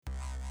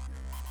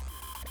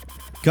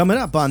Coming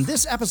up on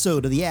this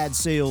episode of the Ad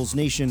Sales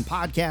Nation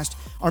podcast,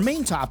 our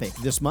main topic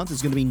this month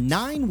is going to be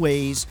 9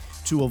 ways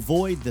to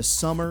avoid the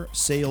summer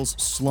sales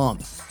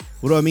slump.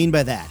 What do I mean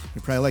by that?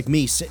 You're probably like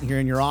me, sitting here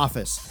in your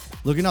office,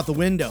 looking out the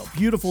window,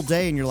 beautiful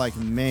day, and you're like,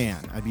 man,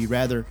 I'd be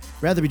rather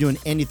be doing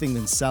anything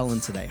than selling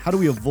today. How do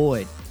we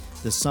avoid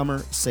the summer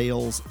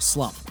sales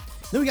slump?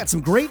 Then we got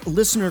some great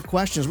listener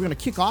questions. We're going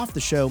to kick off the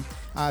show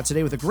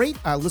today with a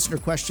great listener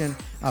question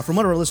from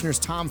one of our listeners,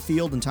 Tom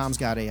Field, and Tom's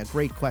got a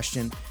great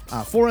question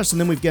for us. And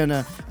then we're going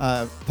to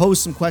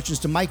pose some questions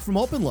to Mike from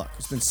OpenLook,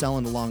 who's been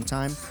selling a long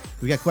time.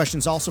 We got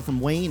questions also from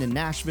Wayne in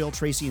Nashville,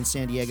 Tracy in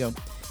San Diego,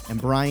 and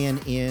Brian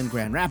in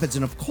Grand Rapids.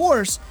 And of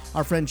course,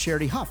 our friend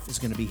Charity Huff is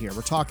going to be here.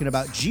 We're talking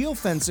about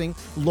geofencing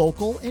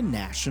local and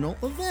national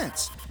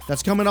events.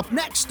 That's coming up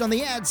next on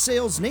the Ad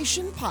Sales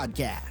Nation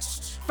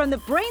podcast. From the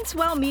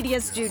Brainswell Media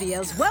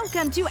Studios,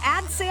 welcome to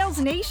Ad Sales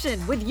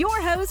Nation with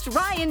your host,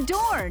 Ryan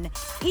Dorn.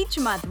 Each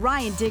month,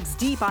 Ryan digs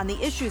deep on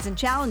the issues and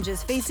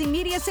challenges facing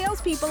media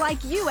salespeople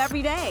like you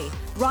every day.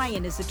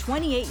 Ryan is a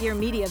 28-year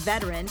media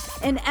veteran,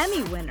 an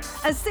Emmy winner,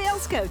 a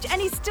sales coach, and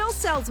he still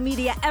sells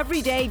media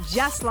every day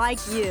just like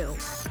you.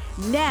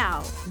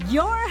 Now,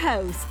 your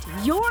host,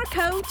 your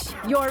coach,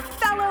 your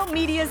fellow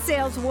media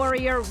sales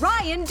warrior,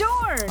 Ryan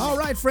Dorn. All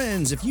right,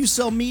 friends, if you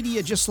sell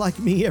media just like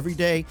me every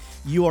day,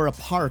 you are a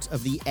part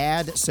of the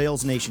Ad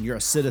Sales Nation. You're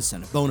a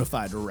citizen, a bona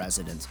fide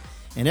resident.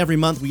 And every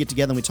month we get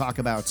together and we talk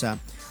about,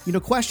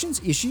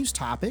 questions, issues,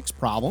 topics,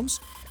 problems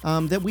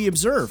that we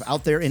observe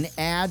out there in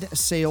ad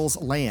sales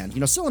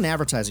land. Selling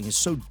advertising is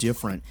so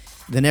different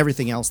than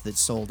everything else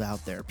that's sold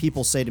out there.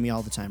 People say to me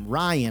all the time,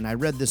 Ryan, I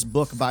read this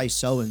book by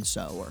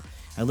so-and-so, or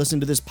I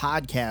listened to this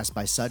podcast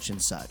by such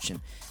and such,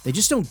 and they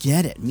just don't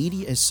get it.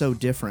 Media is so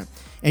different.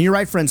 And you're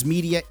right, friends,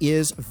 media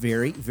is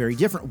very, very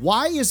different.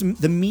 Why is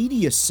the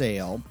media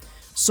sale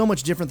so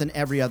much different than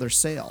every other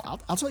sale?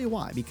 I'll tell you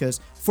why. Because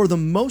for the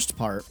most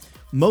part,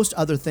 most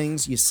other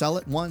things, you sell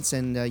it once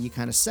and you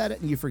kind of set it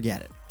and you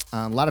forget it.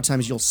 A lot of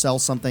times you'll sell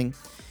something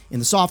in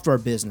the software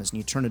business and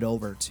you turn it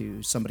over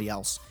to somebody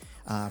else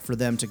for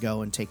them to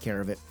go and take care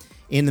of it.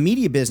 In the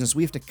media business,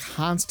 we have to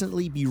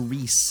constantly be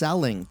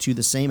reselling to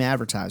the same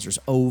advertisers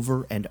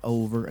over and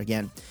over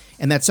again.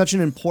 And that's such an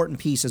important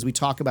piece as we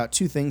talk about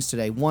 2 things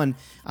today. One,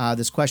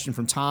 this question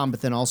from Tom, but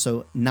then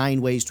also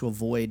 9 ways to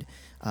avoid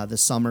the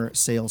summer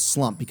sales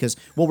slump, because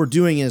what we're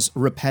doing is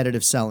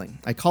repetitive selling.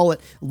 I call it,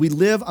 we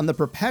live on the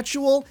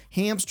perpetual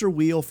hamster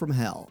wheel from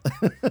hell.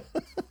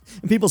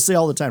 And people say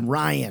all the time,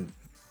 Ryan,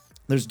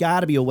 there's got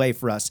to be a way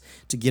for us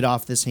to get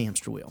off this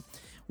hamster wheel.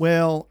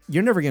 Well,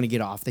 you're never going to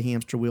get off the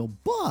hamster wheel,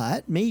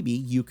 but maybe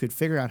you could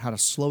figure out how to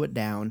slow it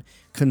down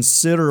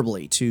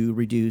considerably to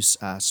reduce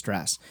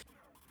stress.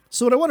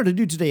 So what I wanted to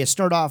do today is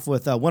start off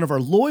with one of our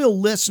loyal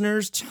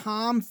listeners,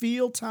 Tom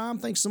Field. Tom,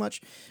 thanks so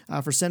much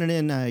for sending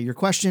in your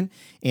question.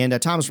 And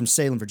Tom is from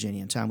Salem,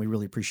 Virginia. And Tom, we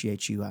really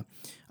appreciate you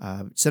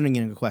sending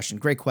in a question.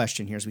 Great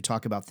question here as we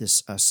talk about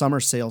this summer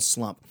sales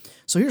slump.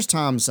 So here's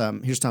Tom's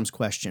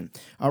question.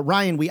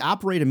 Ryan, we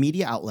operate a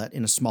media outlet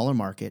in a smaller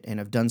market and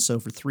have done so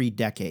for 3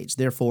 decades.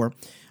 Therefore,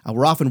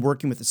 we're often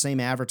working with the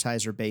same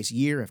advertiser base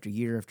year after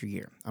year after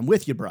year. I'm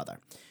with you, brother.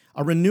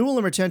 Our renewal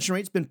and retention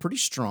rate's been pretty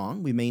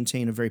strong. We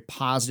maintain a very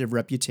positive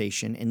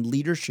reputation and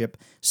leadership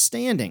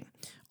standing.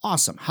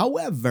 Awesome.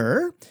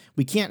 However,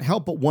 we can't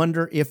help but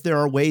wonder if there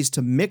are ways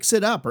to mix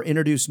it up or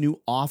introduce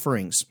new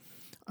offerings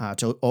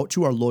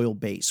to our loyal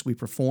base. We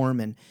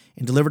perform and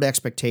deliver to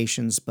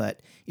expectations,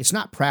 but it's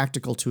not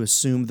practical to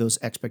assume those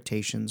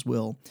expectations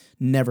will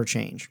never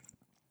change.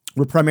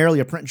 We're primarily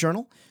a print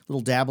journal, a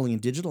little dabbling in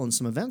digital and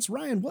some events.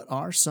 Ryan, what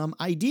are some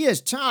ideas?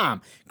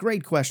 Tom,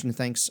 great question.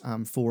 Thanks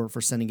for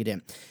sending it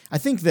in. I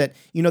think that,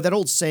 that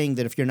old saying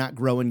that if you're not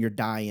growing, you're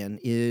dying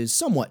is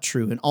somewhat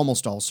true in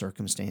almost all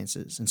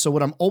circumstances. And so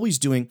what I'm always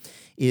doing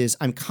is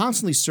I'm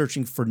constantly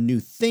searching for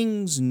new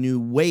things, new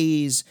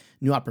ways,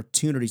 new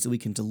opportunities that we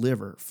can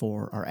deliver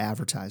for our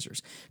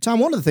advertisers. Tom,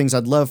 one of the things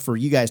I'd love for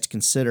you guys to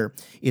consider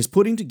is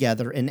putting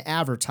together an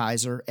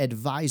advertiser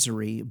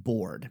advisory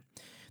board.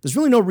 There's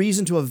really no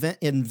reason to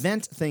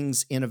invent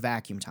things in a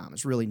vacuum, Tom.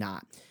 It's really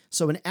not.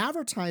 So an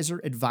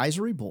advertiser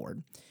advisory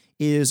board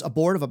is a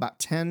board of about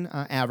 10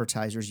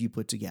 advertisers you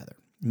put together.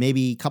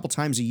 Maybe a couple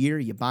times a year,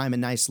 you buy them a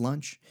nice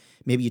lunch.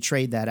 Maybe you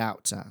trade that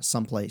out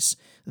someplace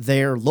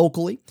there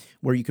locally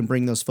where you can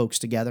bring those folks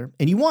together.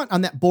 And you want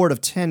on that board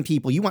of 10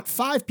 people, you want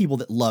 5 people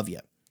that love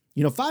you.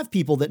 5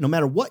 people that no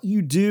matter what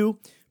you do,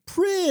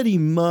 pretty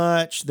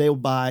much they'll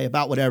buy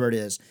about whatever it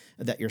is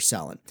that you're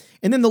selling.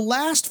 And then the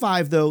last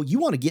 5, though, you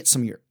want to get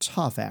some of your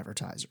tough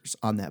advertisers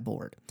on that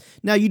board.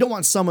 Now, you don't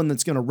want someone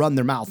that's going to run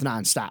their mouth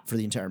nonstop for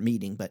the entire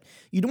meeting, but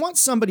you don't want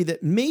somebody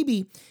that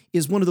maybe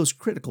is one of those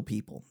critical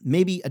people,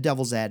 maybe a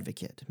devil's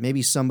advocate,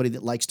 maybe somebody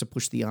that likes to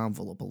push the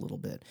envelope a little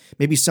bit,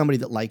 maybe somebody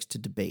that likes to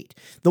debate.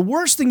 The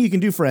worst thing you can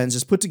do, friends,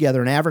 is put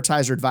together an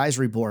advertiser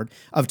advisory board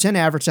of 10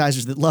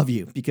 advertisers that love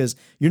you, because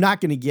you're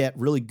not going to get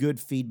really good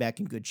feedback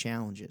and good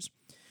challenges.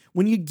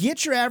 when you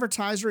get your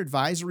advertiser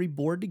advisory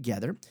board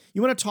together,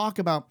 you want to talk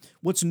about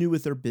what's new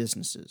with their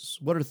businesses.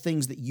 What are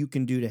things that you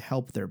can do to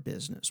help their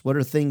business? What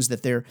are things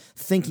that they're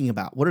thinking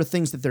about? What are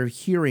things that they're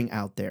hearing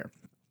out there?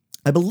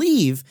 I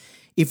believe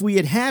if we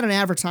had had an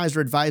advertiser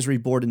advisory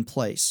board in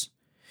place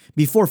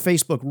before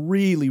Facebook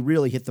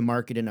really hit the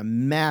market in a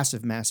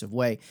massive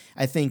way,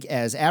 I think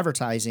as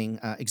advertising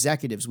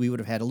executives, we would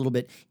have had a little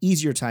bit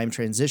easier time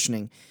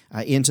transitioning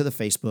into the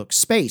Facebook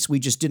space. We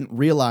just didn't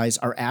realize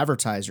our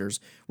advertisers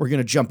were going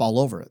to jump all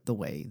over it the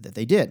way that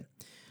they did.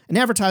 An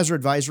advertiser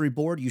advisory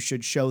board, you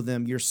should show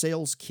them your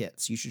sales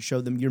kits. You should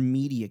show them your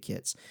media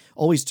kits.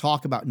 Always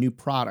talk about new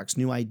products,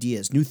 new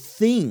ideas, new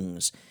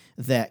things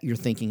that you're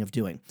thinking of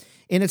doing.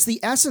 And it's the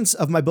essence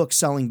of my book,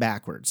 Selling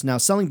Backwards. Now,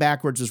 Selling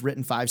Backwards was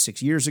written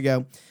 5-6 years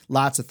ago.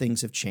 Lots of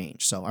things have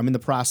changed. So I'm in the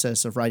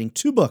process of writing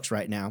 2 books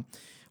right now.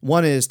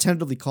 One is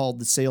tentatively called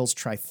The Sales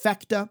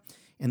Trifecta,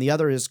 and the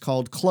other is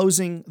called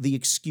Closing the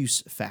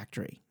Excuse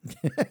Factory.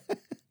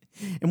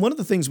 And one of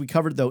the things we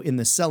covered, though, in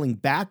the Selling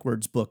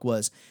Backwards book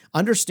was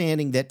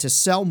understanding that to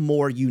sell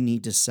more, you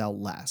need to sell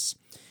less.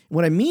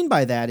 What I mean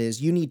by that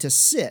is you need to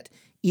sit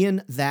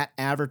in that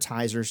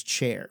advertiser's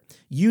chair.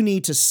 You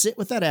need to sit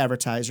with that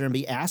advertiser and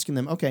be asking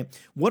them, okay,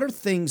 what are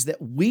things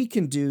that we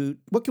can do?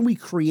 What can we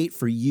create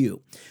for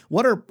you?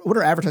 What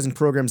are advertising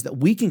programs that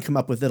we can come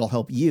up with that'll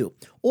help you?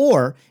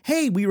 Or,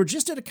 hey, we were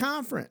just at a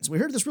conference. We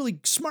heard this really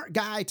smart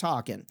guy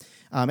talking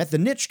at the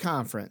Niche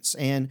Conference,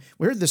 and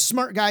we heard this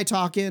smart guy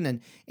talking,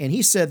 and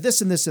he said this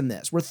and this and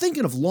this. We're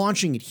thinking of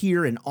launching it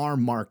here in our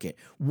market.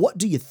 What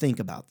do you think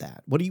about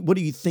that? What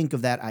do you think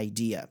of that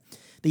idea?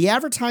 The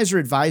advertiser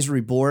advisory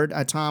board,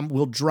 Tom,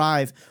 will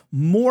drive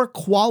more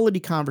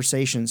quality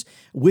conversations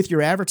with your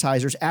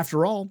advertisers.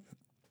 After all,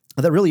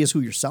 that really is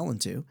who you're selling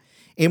to.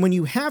 And when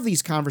you have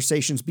these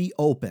conversations, be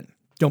open.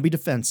 Don't be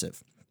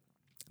defensive.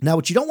 Now,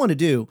 what you don't want to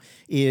do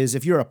is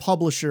if you're a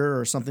publisher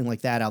or something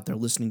like that out there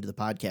listening to the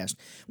podcast,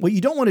 what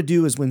you don't want to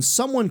do is when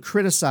someone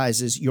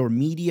criticizes your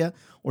media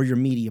or your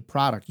media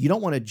product, you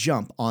don't want to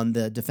jump on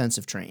the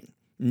defensive train.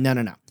 No.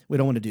 We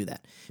don't want to do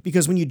that.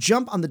 Because when you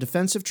jump on the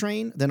defensive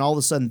train, then all of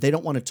a sudden they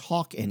don't want to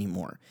talk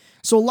anymore.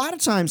 So a lot of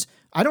times,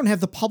 I don't have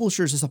the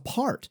publishers as a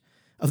part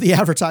of the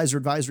advertiser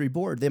advisory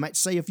board. They might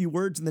say a few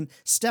words and then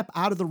step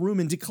out of the room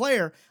and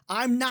declare,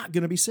 I'm not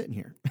going to be sitting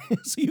here.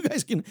 So you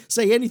guys can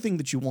say anything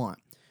that you want.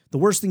 The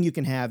worst thing you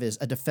can have is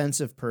a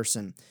defensive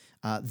person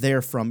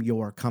there from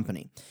your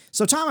company.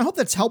 So, Tom, I hope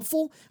that's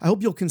helpful. I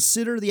hope you'll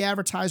consider the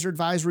advertiser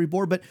advisory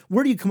board, but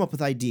where do you come up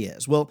with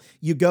ideas? Well,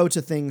 you go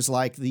to things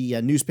like the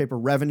Newspaper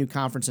Revenue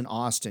Conference in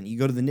Austin. You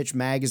go to the Niche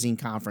Magazine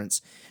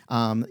Conference,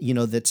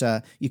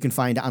 that you can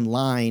find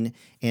online.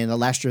 And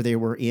last year they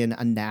were in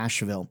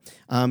Nashville.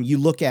 You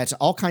look at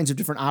all kinds of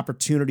different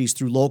opportunities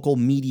through local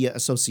media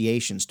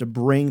associations to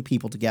bring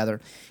people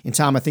together. And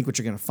Tom, I think what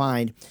you're going to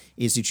find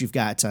is that you've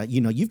got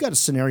a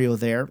scenario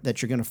there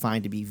that you're going to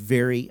find to be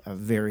very,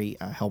 very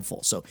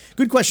helpful. So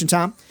good question,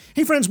 Tom.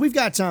 Hey, friends, we've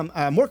got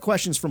more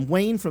questions from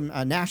Wayne from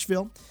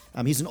Nashville.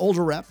 He's an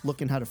older rep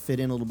looking how to fit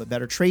in a little bit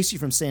better. Tracy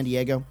from San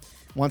Diego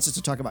wants us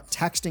to talk about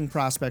texting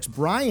prospects.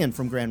 Brian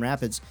from Grand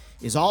Rapids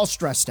is all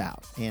stressed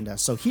out. And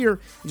so here,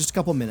 in just a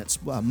couple of minutes,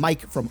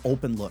 Mike from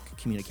OpenLook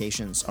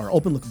Communications, or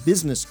OpenLook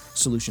Business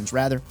Solutions,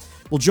 rather,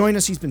 will join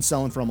us. He's been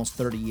selling for almost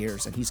 30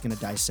 years, and he's going to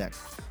dissect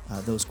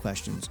those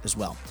questions as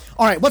well.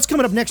 All right, what's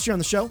coming up next year on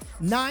the show?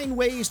 9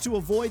 ways to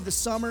avoid the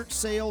summer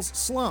sales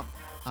slump.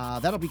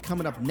 That'll be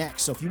coming up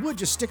next. So if you would,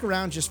 just stick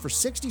around just for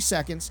 60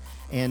 seconds.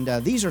 And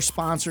these are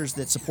sponsors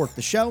that support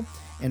the show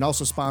and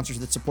also sponsors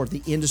that support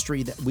the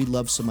industry that we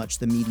love so much,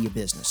 the media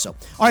business. So,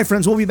 all right,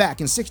 friends, we'll be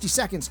back in 60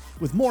 seconds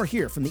with more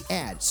here from the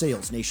Ad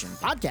Sales Nation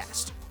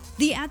podcast.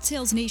 The Ad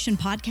Sales Nation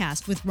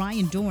podcast with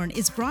Ryan Dorn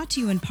is brought to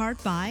you in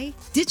part by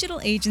Digital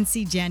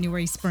Agency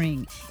January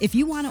Spring. If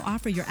you want to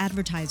offer your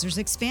advertisers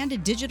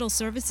expanded digital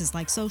services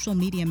like social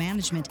media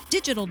management,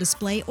 digital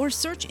display, or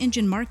search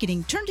engine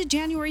marketing, turn to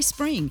January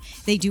Spring.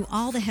 They do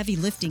all the heavy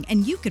lifting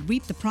and you could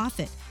reap the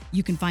profit.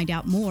 You can find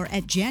out more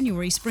at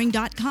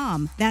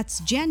JanuarySpring.com.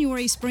 That's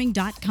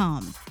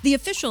JanuarySpring.com. The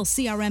official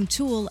CRM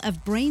tool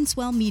of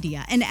Brainswell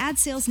Media and Ad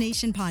Sales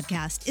Nation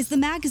podcast is the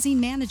Magazine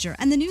Manager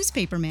and the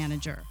Newspaper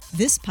Manager.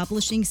 This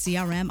publishing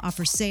CRM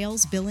offers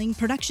sales, billing,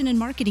 production, and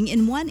marketing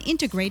in one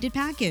integrated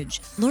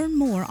package. Learn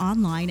more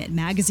online at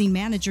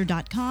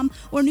MagazineManager.com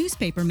or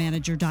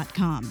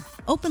NewspaperManager.com.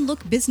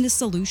 OpenLook Business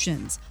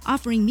Solutions,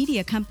 offering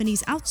media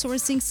companies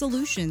outsourcing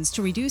solutions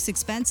to reduce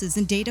expenses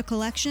in data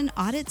collection,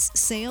 audits,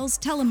 sales,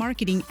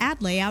 telemarketing,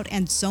 ad layout,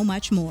 and so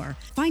much more.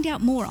 Find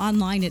out more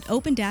online at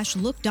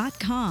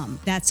open-look.com.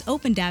 That's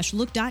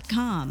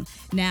open-look.com.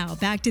 Now,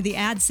 back to the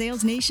Ad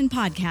Sales Nation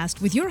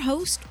podcast with your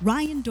host,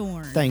 Ryan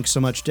Dorn. Thanks so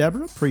much,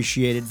 Deborah.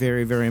 Appreciate it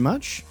very, very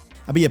much.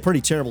 I'd be a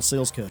pretty terrible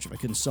sales coach if I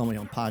couldn't sell my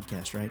own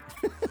podcast, right?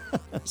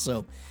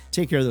 So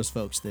take care of those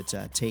folks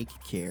that take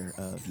care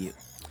of you.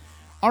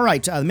 All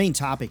right, the main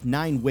topic,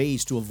 9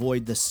 ways to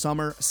avoid the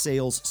summer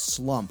sales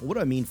slump. What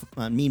do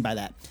I mean by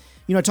that?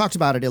 You know, I talked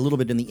about it a little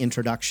bit in the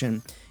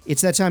introduction.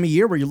 It's that time of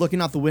year where you're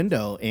looking out the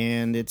window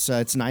and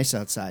it's nice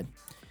outside.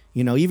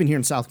 Even here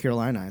in South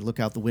Carolina, I look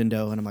out the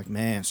window and I'm like,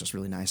 man, it's just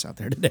really nice out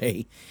there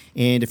today.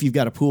 And if you've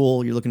got a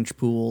pool, you're looking at your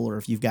pool, or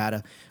if you've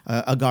got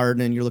a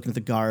garden and you're looking at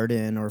the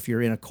garden, or if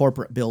you're in a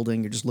corporate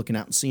building, you're just looking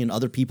out and seeing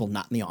other people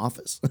not in the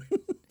office.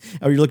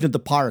 Or you're looking at the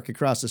park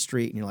across the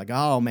street and you're like,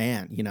 oh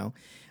man,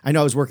 I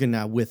know I was working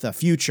with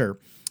Future,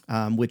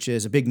 which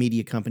is a big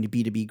media company,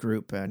 B2B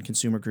group and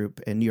consumer group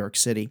in New York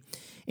City.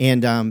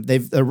 And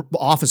their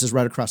office is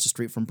right across the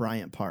street from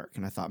Bryant Park.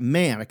 And I thought,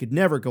 man, I could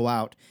never go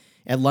out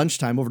at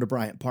lunchtime over to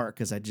Bryant Park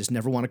because I just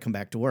never want to come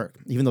back to work,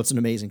 even though it's an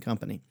amazing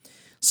company.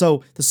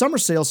 So the summer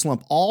sales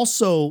slump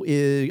also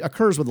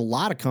occurs with a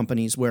lot of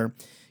companies where,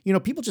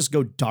 people just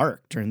go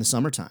dark during the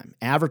summertime.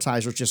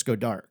 Advertisers just go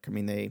dark. I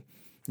mean, they,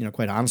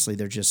 quite honestly,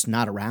 they're just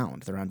not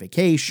around. They're on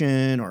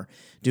vacation or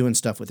doing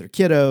stuff with their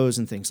kiddos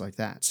and things like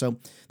that. So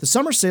the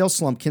summer sales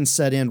slump can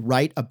set in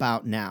right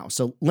about now.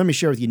 So let me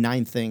share with you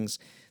 9 things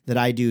that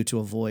I do to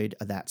avoid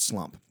that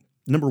slump.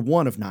 Number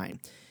 1 of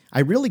 9, I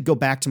really go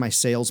back to my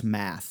sales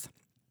math.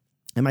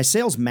 And my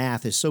sales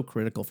math is so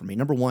critical for me.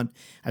 Number 1,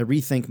 I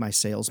rethink my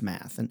sales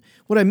math. And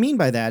what I mean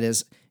by that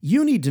is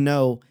you need to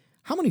know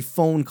how many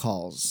phone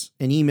calls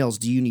and emails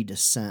do you need to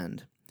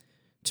send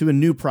to a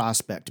new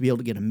prospect to be able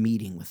to get a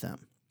meeting with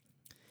them.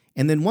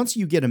 And then once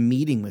you get a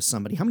meeting with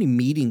somebody, how many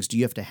meetings do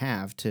you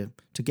have to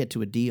get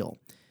to a deal?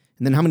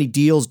 And then how many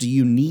deals do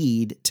you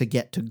need to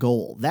get to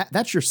goal?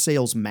 That's your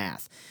sales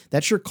math.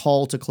 That's your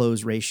call to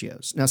close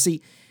ratios. Now,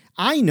 see,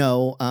 I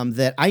know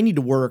that I need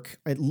to work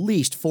at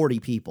least 40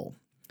 people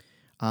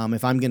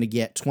if I'm going to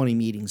get 20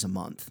 meetings a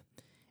month.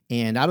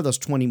 And out of those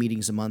 20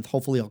 meetings a month,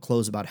 hopefully I'll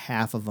close about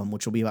half of them,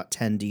 which will be about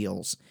 10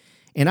 deals.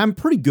 And I'm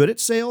pretty good at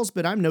sales,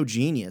 but I'm no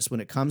genius when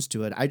it comes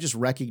to it. I just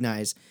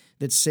recognize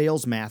that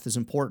sales math is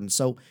important.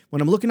 So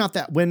when I'm looking out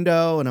that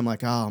window and I'm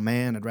like, oh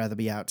man, I'd rather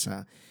be out,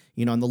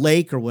 on the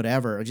lake or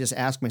whatever, I just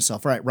ask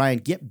myself, all right, Ryan,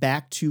 get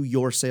back to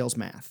your sales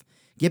math.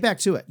 Get back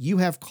to it. You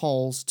have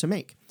calls to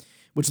make,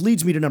 which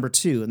leads me to number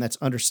 2, and that's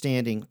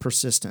understanding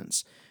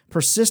persistence.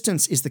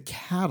 Persistence is the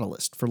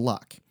catalyst for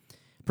luck.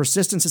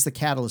 Persistence is the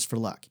catalyst for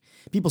luck.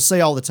 People say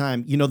all the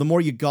time, the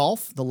more you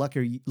golf, the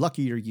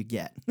luckier you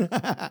get.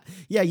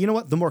 Yeah, you know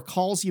what? The more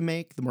calls you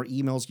make, the more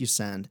emails you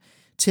send.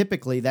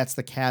 Typically, that's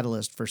the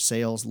catalyst for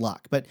sales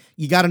luck. But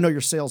you got to know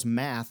your sales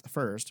math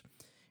first.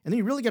 And then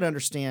you really got to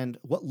understand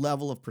what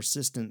level of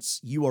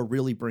persistence you are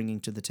really bringing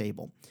to the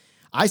table.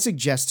 I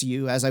suggest to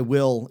you, as I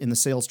will in the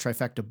Sales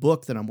Trifecta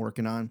book that I'm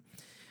working on,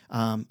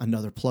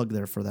 another plug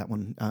there for that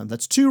one.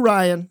 That's 2,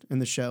 Ryan, in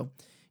the show,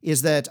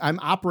 is that I'm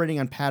operating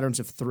on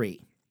patterns of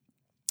 3.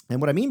 And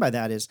what I mean by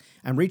that is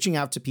I'm reaching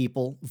out to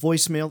people,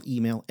 voicemail,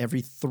 email,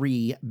 every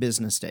 3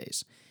 business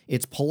days.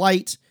 It's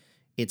polite.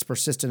 It's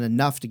persistent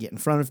enough to get in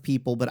front of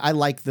people, but I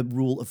like the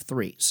rule of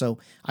 3. So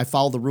I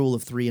follow the rule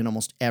of 3 in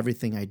almost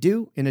everything I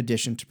do, in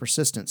addition to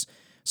persistence.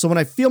 So when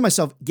I feel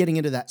myself getting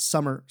into that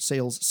summer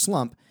sales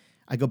slump,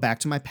 I go back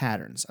to my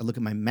patterns. I look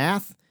at my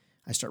math.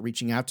 I start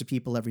reaching out to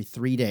people every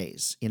 3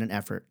 days in an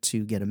effort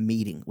to get a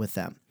meeting with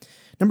them.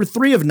 Number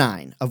 3 of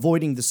 9,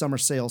 avoiding the summer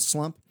sales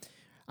slump.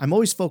 I'm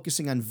always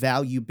focusing on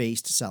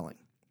value-based selling.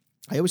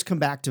 I always come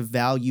back to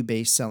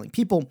value-based selling.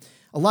 People,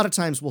 a lot of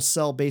times, will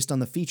sell based on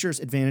the features,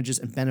 advantages,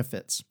 and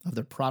benefits of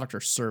their product or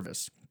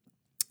service.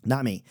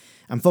 Not me.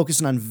 I'm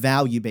focusing on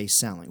value-based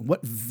selling.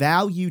 What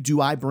value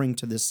do I bring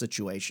to this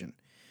situation?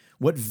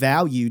 What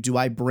value do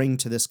I bring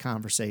to this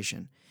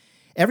conversation?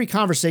 Every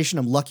conversation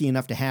I'm lucky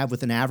enough to have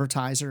with an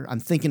advertiser, I'm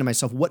thinking to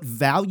myself, what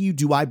value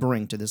do I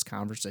bring to this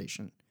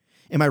conversation?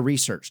 Am I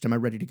researched? Am I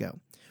ready to go?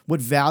 What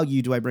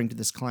value do I bring to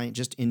this client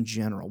just in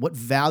general? What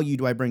value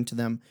do I bring to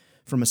them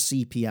from a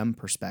CPM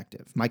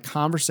perspective? My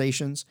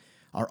conversations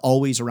are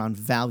always around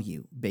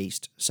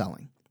value-based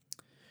selling.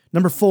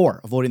 Number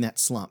 4, avoiding that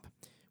slump.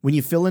 When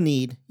you fill a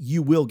need,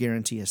 you will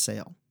guarantee a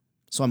sale.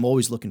 So I'm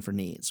always looking for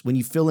needs. When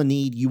you fill a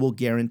need, you will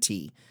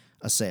guarantee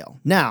a sale.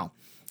 Now,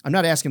 I'm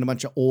not asking a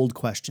bunch of old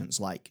questions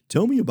like,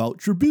 tell me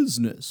about your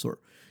business, or,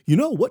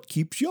 what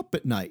keeps you up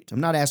at night? I'm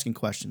not asking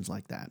questions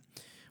like that.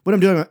 What I'm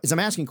doing is I'm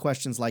asking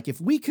questions like, if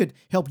we could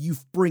help you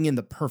bring in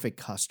the perfect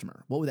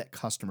customer, what would that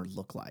customer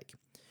look like?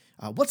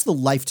 What's the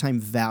lifetime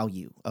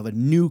value of a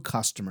new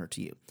customer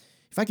to you?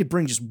 If I could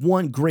bring just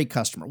one great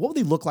customer, what would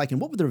they look like and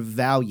what would their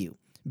value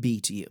be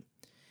to you?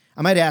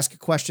 I might ask a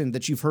question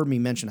that you've heard me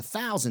mention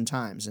 1,000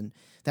 times, and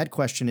that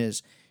question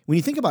is, when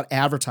you think about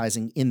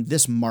advertising in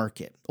this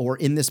market or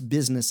in this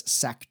business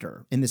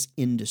sector, in this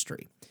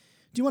industry,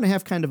 do you want to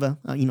have kind of a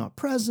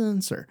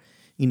presence, or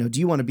do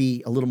you want to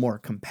be a little more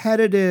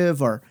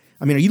competitive, or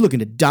are you looking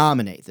to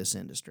dominate this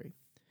industry?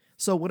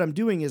 So what I'm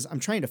doing is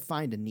I'm trying to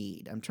find a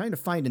need.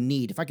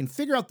 If I can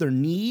figure out their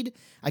need,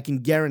 I can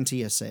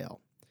guarantee a sale.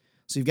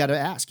 So you've got to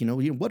ask,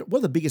 what are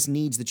the biggest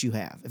needs that you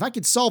have? If I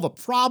could solve a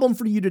problem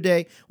for you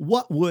today,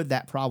 what would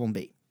that problem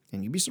be?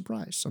 And you'd be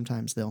surprised.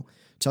 Sometimes they'll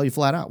tell you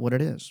flat out what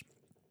it is.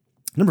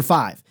 Number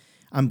 5,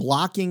 I'm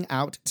blocking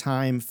out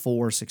time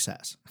for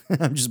success.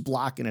 I'm just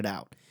blocking it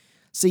out.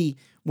 See,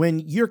 when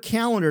your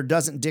calendar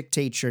doesn't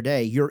dictate your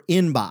day, your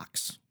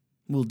inbox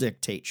will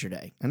dictate your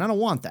day. And I don't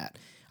want that.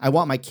 I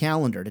want my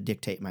calendar to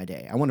dictate my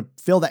day. I want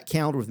to fill that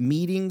calendar with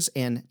meetings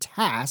and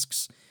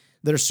tasks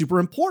that are super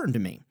important to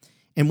me.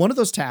 And one of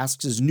those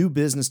tasks is new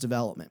business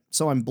development.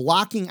 So I'm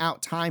blocking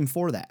out time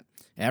for that.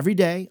 Every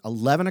day,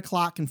 11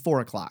 o'clock and 4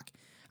 o'clock,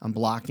 I'm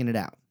blocking it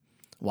out.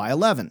 Why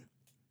 11?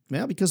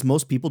 Well, because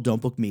most people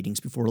don't book meetings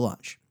before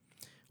lunch.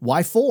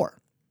 Why 4?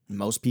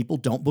 Most people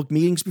don't book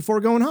meetings before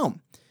going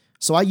home.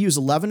 So I use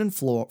 11 and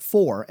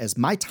 4 as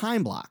my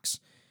time blocks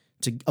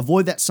to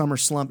avoid that summer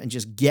slump and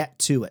just get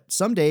to it.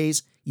 Some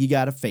days you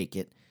got to fake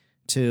it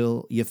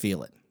till you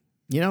feel it.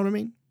 You know what I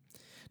mean?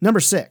 Number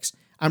 6,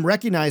 I'm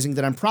recognizing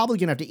that I'm probably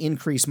going to have to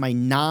increase my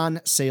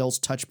non-sales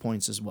touch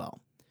points as well.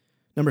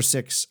 Number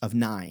 6 of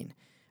 9,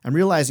 I'm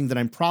realizing that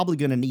I'm probably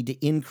going to need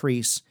to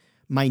increase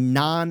my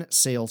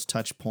non-sales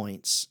touch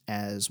points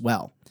as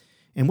well.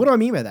 And what do I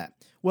mean by that?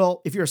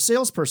 Well, if you're a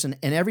salesperson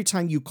and every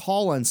time you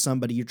call on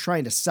somebody, you're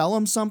trying to sell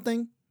them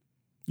something,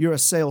 you're a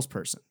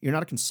salesperson. You're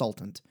not a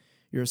consultant.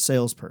 You're a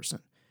salesperson.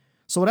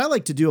 So what I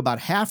like to do about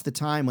half the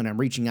time when I'm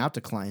reaching out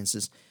to clients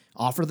is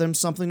offer them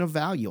something of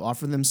value,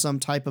 offer them some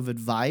type of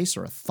advice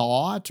or a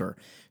thought, or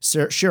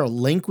share a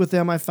link with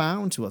them I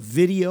found to a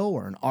video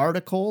or an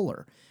article,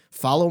 or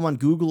follow them on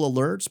Google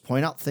Alerts,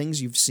 point out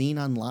things you've seen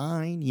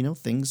online,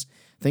 things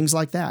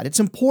like that. It's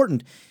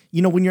important.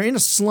 When you're in a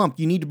slump,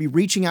 you need to be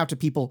reaching out to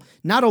people,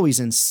 not always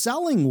in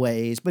selling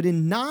ways, but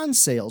in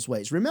non-sales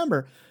ways.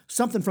 Remember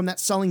something from that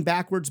Selling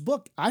Backwards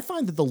book. I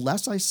find that the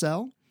less I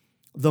sell,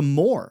 the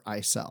more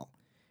I sell.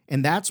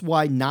 And that's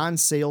why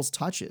non-sales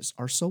touches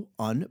are so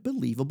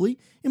unbelievably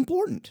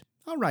important.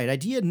 All right,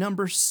 idea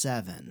number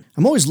 7.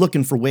 I'm always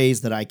looking for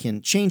ways that I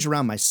can change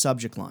around my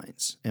subject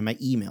lines and my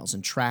emails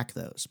and track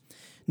those.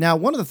 Now,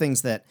 one of the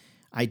things that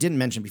I didn't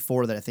mention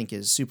before that I think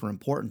is super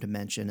important to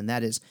mention, and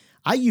that is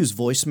I use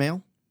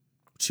voicemail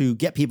to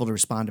get people to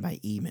respond to my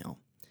email.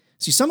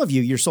 See, some of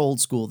you're so old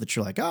school that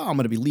you're like, oh, I'm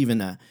going to be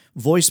leaving a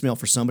voicemail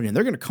for somebody and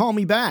they're going to call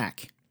me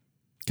back.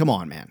 Come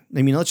on, man.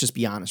 Let's just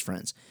be honest,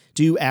 friends.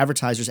 Do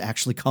advertisers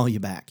actually call you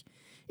back?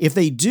 If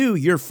they do,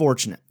 you're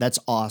fortunate. That's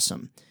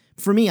awesome.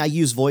 For me, I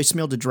use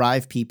voicemail to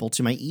drive people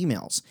to my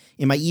emails.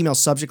 And my email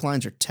subject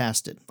lines are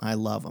tested. I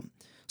love them.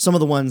 Some of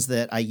the ones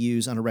that I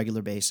use on a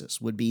regular basis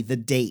would be the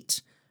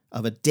date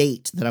of a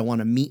date that I want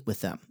to meet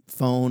with them,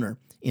 phone or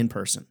in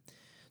person.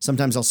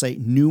 Sometimes I'll say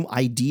new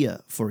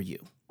idea for you.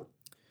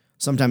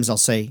 Sometimes I'll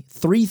say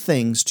 3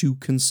 things to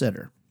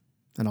consider.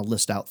 And I'll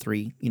list out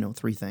 3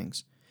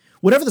 things.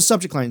 Whatever the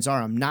subject lines are,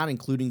 I'm not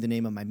including the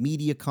name of my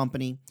media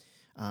company.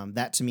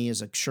 That to me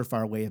is a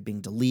surefire way of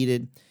being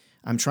deleted.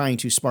 I'm trying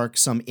to spark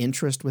some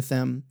interest with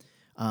them.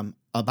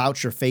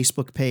 About your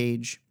Facebook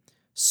page,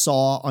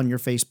 saw on your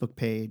Facebook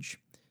page,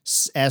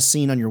 as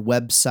seen on your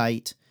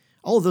website.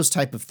 All of those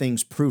type of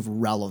things prove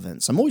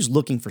relevance. I'm always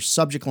looking for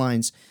subject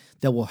lines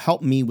that will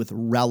help me with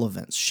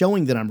relevance,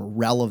 showing that I'm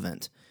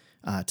relevant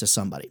to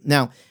somebody.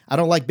 Now, I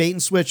don't like bait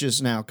and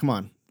switches. Now, come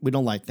on. We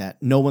don't like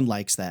that. No one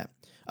likes that.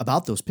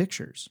 About those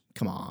pictures.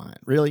 Come on,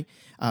 really?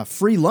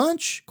 Free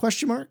lunch? ?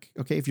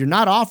 Okay, if you're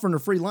not offering a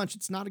free lunch,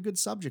 it's not a good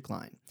subject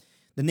line.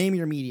 The name of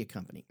your media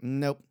company?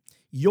 Nope.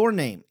 Your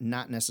name?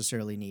 Not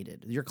necessarily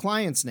needed. Your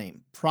client's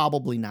name?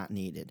 Probably not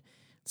needed.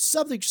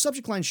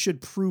 Subject lines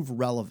should prove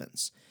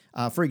relevance.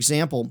 For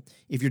example,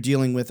 if you're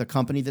dealing with a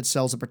company that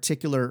sells a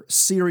particular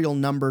serial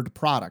numbered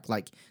product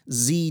like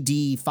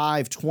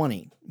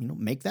ZD520,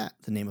 make that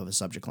the name of a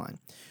subject line.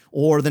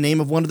 Or the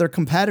name of one of their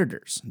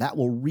competitors. That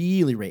will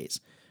really raise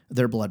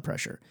their blood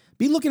pressure.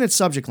 Be looking at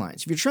subject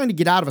lines. If you're trying to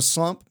get out of a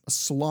slump,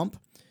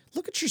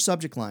 look at your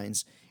subject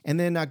lines and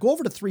then go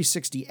over to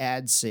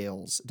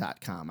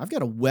 360adsales.com. I've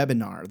got a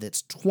webinar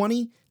that's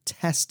 20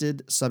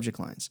 tested subject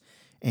lines,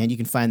 and you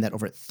can find that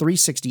over at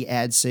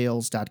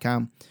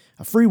 360adsales.com.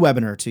 A free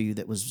webinar to you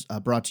that was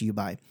brought to you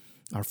by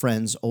our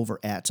friends over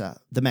at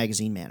The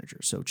Magazine Manager.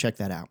 So check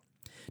that out.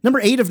 Number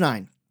 8 of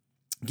 9,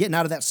 getting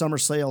out of that summer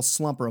sales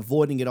slump or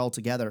avoiding it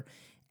altogether,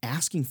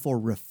 asking for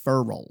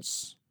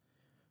referrals.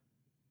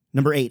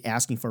 Number 8,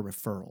 asking for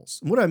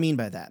referrals. And what do I mean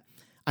by that?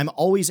 I'm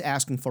always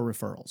asking for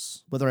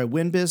referrals. Whether I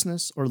win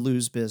business or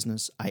lose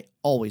business, I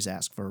always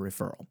ask for a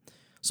referral.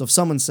 So if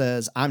someone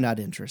says, I'm not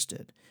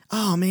interested,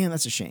 oh man,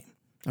 that's a shame.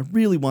 I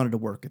really wanted to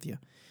work with you.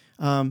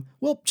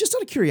 Well, just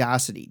out of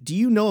curiosity, do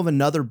you know of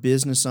another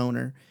business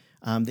owner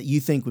that you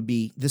think would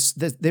be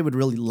they would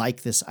really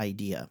like this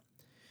idea?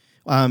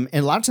 And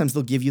a lot of times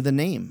they'll give you the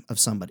name of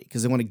somebody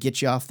because they want to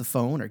get you off the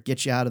phone or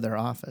get you out of their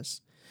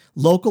office.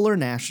 Local or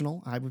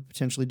national, I would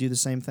potentially do the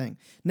same thing.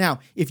 Now,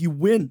 if you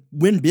win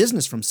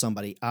business from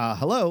somebody,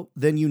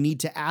 then you need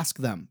to ask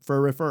them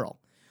for a referral.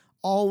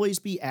 Always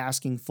be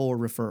asking for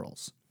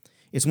referrals.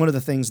 It's one of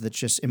the things that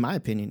just, in my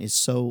opinion, is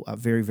so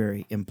very,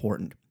 very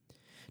important.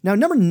 Now,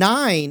 number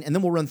 9, and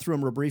then we'll run through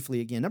them real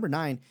briefly again. Number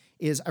 9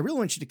 is I really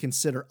want you to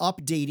consider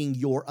updating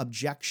your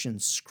objection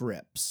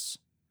scripts.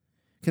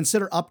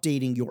 Consider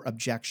updating your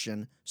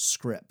objection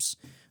scripts.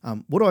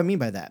 What do I mean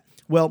by that?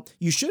 Well,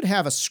 you should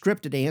have a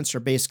scripted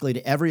answer basically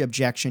to every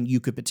objection you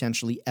could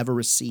potentially ever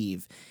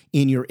receive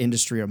in your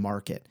industry or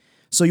market.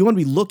 So you want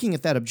to be looking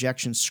at that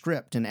objection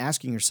script and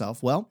asking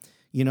yourself, well,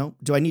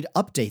 Do I need to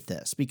update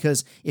this?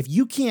 Because if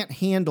you can't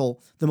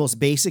handle the most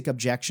basic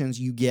objections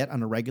you get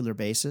on a regular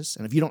basis,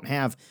 and if you don't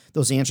have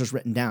those answers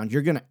written down,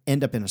 you're going to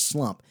end up in a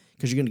slump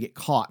because you're going to get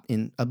caught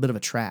in a bit of a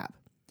trap.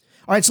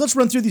 All right, so let's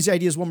run through these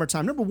ideas one more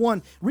time. Number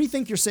one,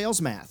 rethink your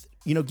sales math.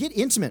 Get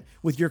intimate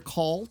with your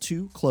call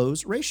to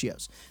close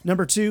ratios.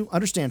 Number two,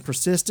 understand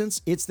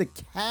persistence. It's the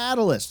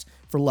catalyst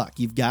for luck.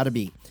 You've got to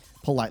be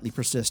politely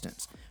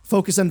persistent.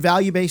 Focus on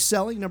value-based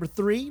selling. Number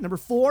three. Number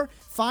four,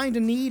 find a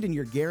need and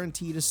you're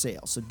guaranteed a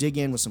sale. So dig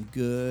in with some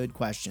good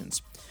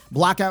questions.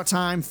 Block out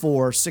time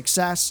for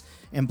success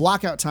and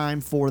block out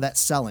time for that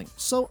selling.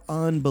 So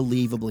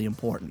unbelievably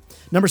important.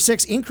 Number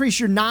six, increase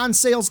your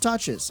non-sales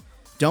touches.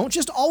 Don't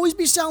just always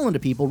be selling to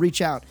people.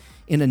 Reach out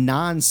in a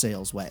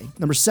non-sales way.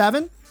 Number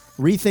seven,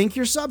 rethink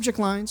your subject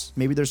lines.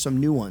 Maybe there's some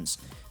new ones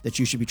that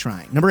you should be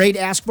trying. Number eight,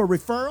 ask for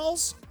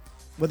referrals,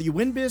 whether you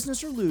win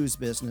business or lose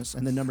business.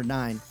 And then number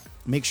nine,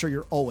 make sure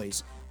you're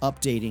always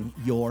updating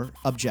your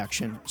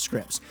objection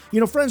scripts.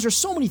 Friends, there's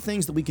so many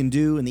things that we can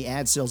do in the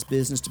ad sales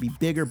business to be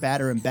bigger,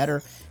 badder, and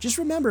better. Just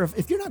remember,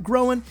 if you're not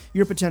growing,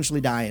 you're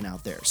potentially dying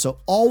out there. So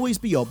always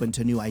be open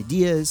to new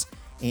ideas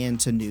and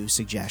to new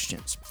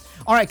suggestions.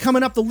 All right,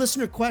 coming up, the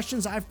listener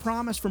questions I've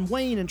promised from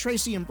Wayne and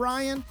Tracy and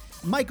Brian.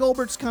 Mike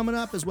Obert's coming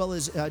up, as well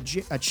as a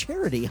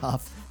Charity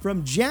Huff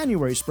from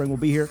January Spring will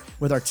be here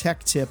with our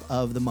tech tip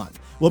of the month.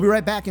 We'll be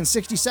right back in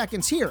 60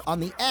 seconds here on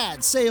the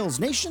Ad Sales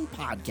Nation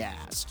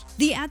podcast.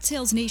 The Ad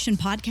Sales Nation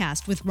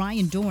podcast with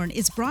Ryan Dorn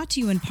is brought to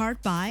you in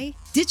part by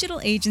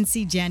Digital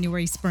Agency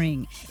January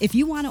Spring. If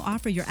you want to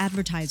offer your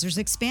advertisers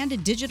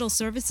expanded digital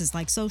services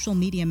like social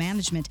media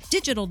management,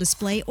 digital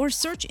display, or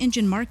search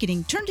engine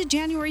marketing, turn to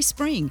January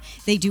Spring.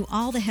 They do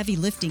all the heavy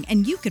lifting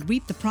and you could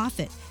reap the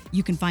profit.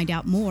 You can find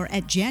out more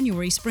at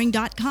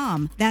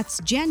JanuarySpring.com.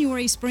 That's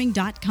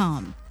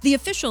JanuarySpring.com. The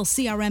official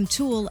CRM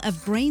tool of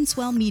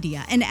Brainswell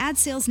Media and Ad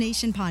Sales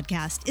Nation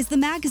podcast is the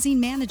Magazine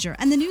Manager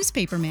and the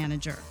Newspaper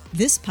Manager.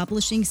 This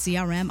publishing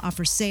CRM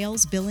offers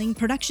sales, billing,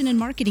 production, and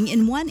marketing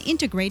in one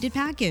integrated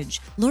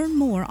package. Learn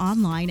more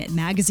online at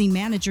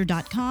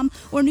MagazineManager.com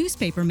or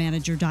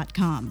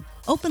NewspaperManager.com.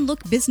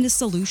 OpenLook Business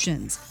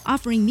Solutions,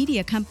 offering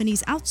media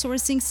companies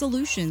outsourcing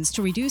solutions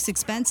to reduce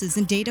expenses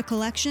in data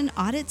collection,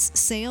 audits,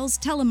 sales,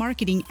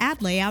 telemarketing,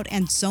 ad layout,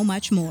 and so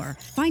much more.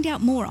 Find out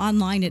more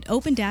online at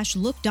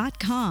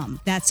open-look.com.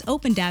 That's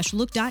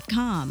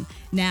open-look.com.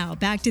 Now,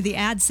 back to the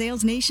Ad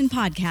Sales Nation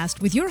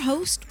podcast with your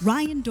host,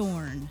 Ryan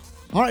Dorn.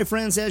 All right,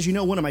 friends, as you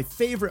know, one of my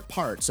favorite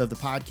parts of the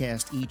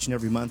podcast each and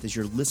every month is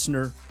your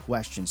listener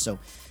questions. So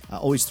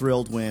always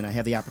thrilled when I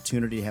have the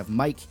opportunity to have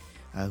Mike,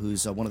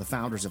 who's one of the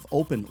founders of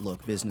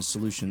OpenLook Business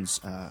Solutions,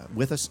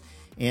 with us.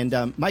 And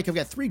Mike, I've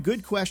got three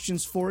good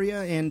questions for you.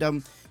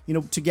 And,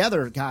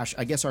 together, gosh,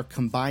 I guess our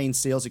combined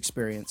sales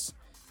experience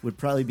would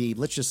probably be,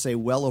 let's just say,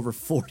 well over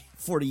 40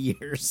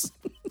 years.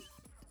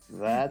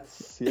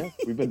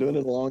 We've been doing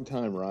it a long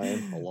time,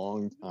 Ryan, a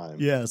long time.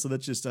 Yeah, so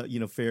that's just,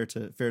 fair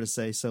to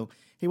say. So,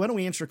 hey, why don't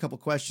we answer a couple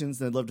questions?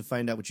 Then I'd love to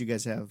find out what you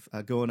guys have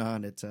going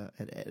on at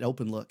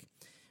OpenLook.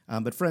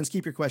 But friends,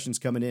 keep your questions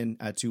coming in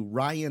to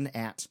Ryan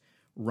at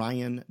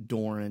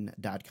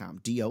RyanDorn.com,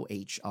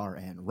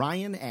 DOHRN,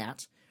 Ryan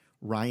at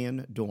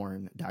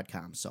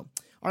RyanDorn.com. So,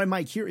 all right,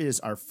 Mike, here is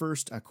our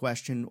first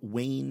question.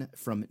 Wayne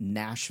from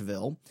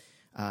Nashville.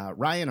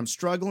 Ryan, I'm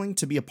struggling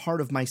to be a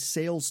part of my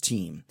sales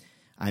team.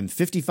 I'm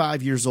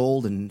 55 years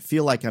old and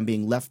feel like I'm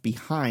being left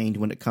behind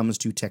when it comes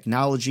to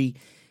technology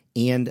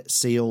and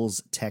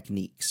sales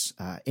techniques.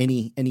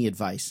 Any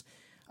advice?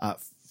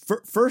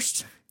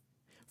 First,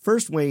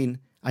 Wayne,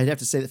 I'd have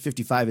to say that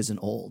 55 isn't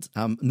old.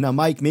 Now,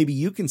 Mike, maybe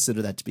you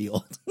consider that to be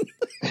old.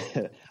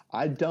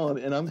 I don't,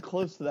 and I'm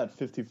close to that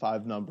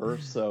 55 number.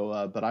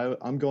 So, but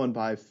I'm going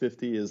by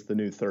 50 is the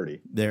new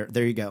 30. There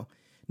you go.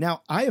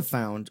 Now, I have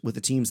found with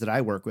the teams that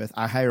I work with,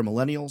 I hire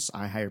millennials.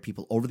 I hire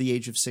people over the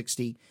age of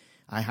 60.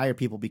 I hire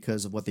people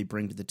because of what they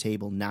bring to the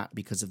table, not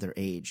because of their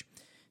age.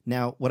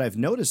 Now, what I've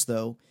noticed,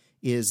 though,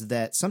 is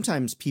that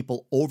sometimes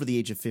people over the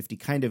age of 50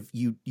 kind of,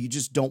 you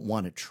just don't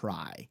want to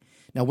try.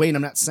 Now, Wayne,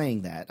 I'm not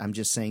saying that. I'm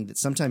just saying that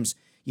sometimes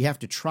you have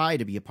to try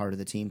to be a part of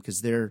the team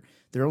because they're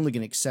only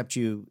going to accept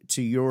you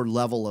to your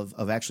level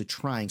of actually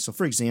trying. So,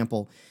 for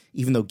example,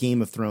 even though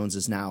Game of Thrones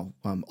is now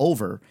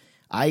over,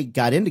 I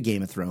got into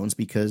Game of Thrones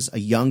because a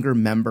younger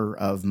member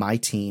of my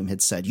team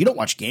had said, "You don't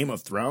watch Game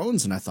of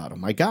Thrones?" And I thought, oh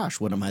my gosh,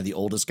 what am I, the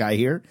oldest guy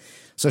here?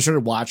 So I started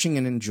watching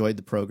and enjoyed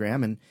the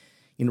program and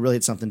really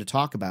had something to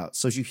talk about.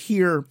 So as you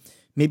hear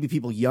maybe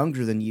people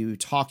younger than you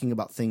talking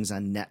about things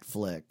on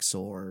Netflix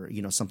or,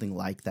 something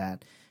like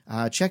that,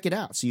 check it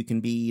out so you can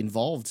be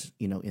involved,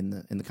 in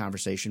the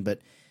conversation. But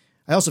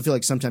I also feel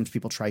like sometimes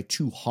people try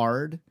too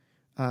hard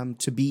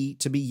to be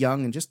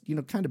young and just,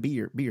 kind of be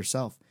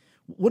yourself.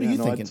 What are you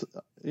thinking?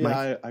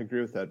 I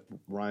agree with that,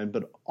 Ryan.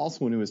 But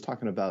also when he was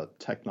talking about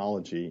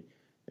technology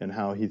and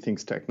how he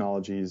thinks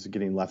technology is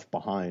getting left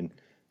behind.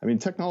 I mean,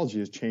 technology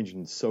is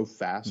changing so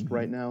fast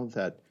right now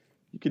that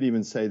you could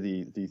even say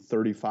the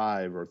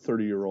 35 or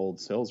 30-year-old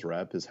sales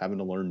rep is having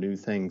to learn new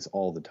things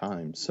all the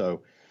time.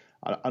 So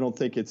I don't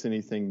think it's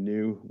anything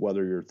new,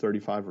 whether you're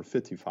 35 or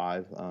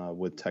 55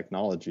 with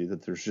technology,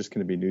 that there's just going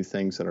to be new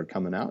things that are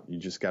coming out. You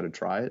just got to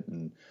try it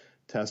and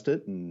test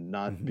it and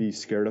not be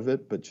scared of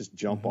it, but just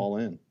jump all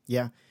in.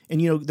 Yeah.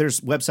 And,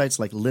 there's websites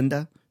like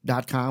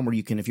lynda.com where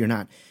you can, if you're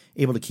not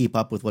able to keep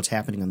up with what's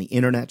happening on the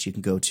internet, you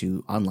can go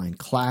to online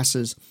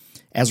classes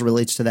as it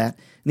relates to that.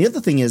 And the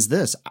other thing is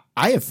this,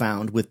 I have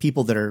found with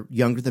people that are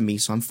younger than me,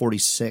 so I'm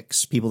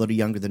 46, people that are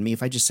younger than me,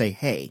 if I just say,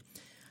 hey,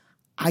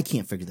 I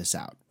can't figure this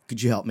out,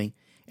 could you help me?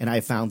 And I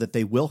have found that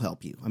they will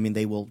help you. I mean,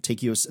 they will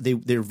take you,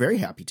 they're very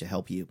happy to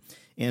help you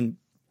and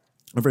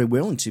are very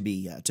willing to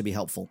be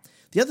helpful.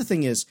 The other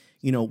thing is,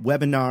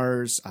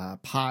 webinars,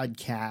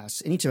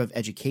 podcasts, any type of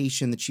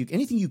education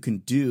anything you can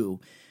do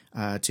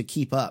to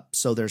keep up.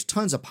 So there's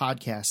tons of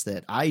podcasts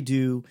that I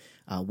do,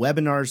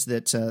 webinars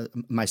that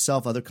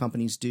myself, other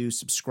companies do,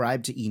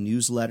 subscribe to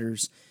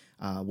e-newsletters,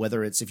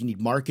 whether it's if you need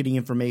marketing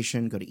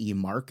information, go to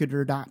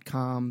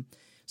emarketer.com,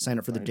 sign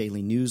up for the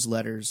daily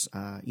newsletters,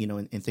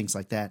 and things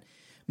like that.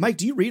 Mike,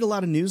 do you read a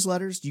lot of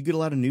newsletters? Do you get a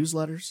lot of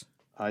newsletters?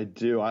 I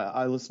do.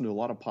 I listen to a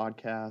lot of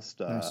podcasts.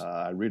 Nice.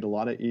 I read a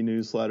lot of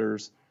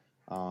e-newsletters.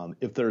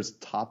 If there's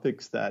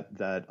topics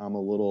that I'm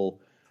a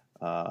little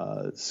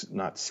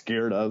not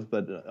scared of,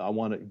 but I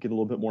want to get a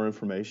little bit more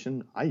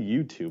information, I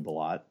YouTube a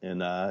lot.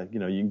 And, you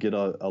can get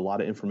a lot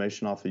of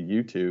information off of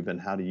YouTube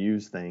and how to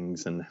use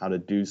things and how to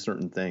do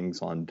certain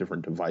things on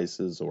different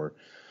devices or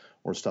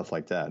stuff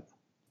like that.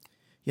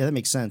 Yeah, that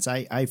makes sense.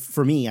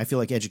 For me, I feel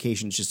like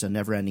education is just a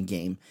never-ending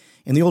game.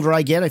 And the older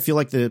I get, I feel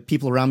like the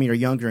people around me are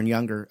younger and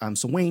younger.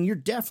 So Wayne, you're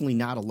definitely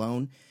not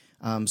alone.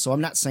 So I'm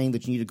not saying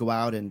that you need to go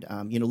out and,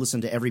 listen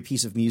to every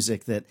piece of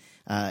music that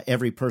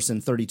every person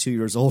 32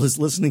 years old is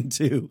listening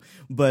to.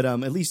 But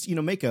at least,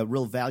 make a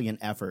real valiant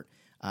effort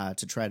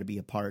to try to be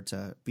a part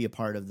of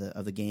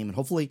the game. And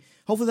hopefully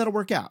that'll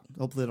work out.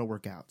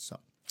 So,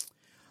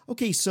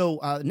 okay,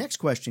 so next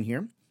question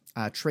here.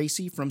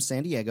 Tracy from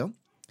San Diego.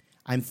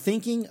 I'm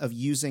thinking of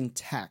using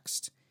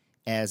text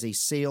as a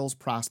sales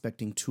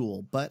prospecting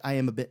tool, but I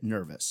am a bit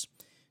nervous.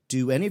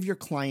 Do any of your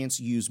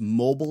clients use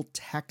mobile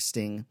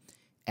texting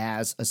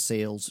as a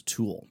sales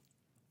tool?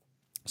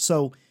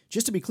 So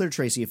just to be clear,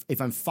 Tracy,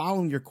 if I'm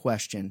following your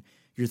question,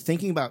 you're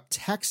thinking about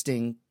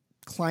texting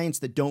clients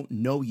that don't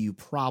know you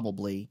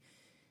probably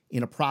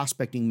in a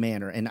prospecting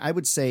manner. And I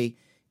would say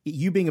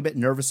you being a bit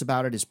nervous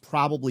about it is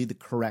probably the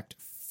correct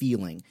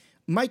feeling.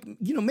 Mike,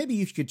 maybe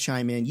you could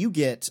chime in. You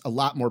get a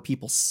lot more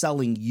people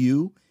selling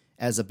you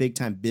as a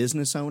big-time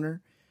business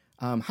owner.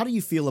 How do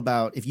you feel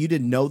about if you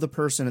didn't know the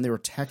person and they were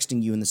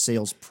texting you in the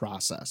sales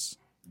process?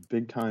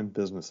 Big-time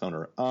business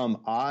owner.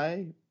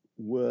 I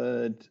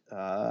would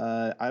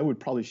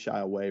probably shy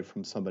away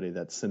from somebody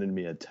that's sending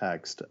me a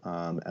text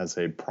as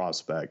a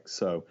prospect.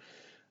 So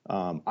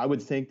I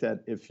would think that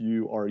if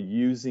you are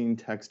using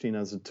texting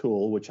as a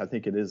tool, which I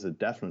think it is a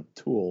definite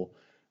tool,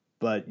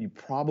 but you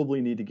probably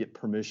need to get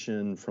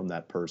permission from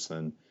that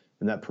person.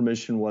 And that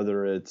permission,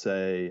 whether it's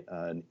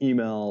an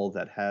email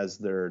that has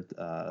their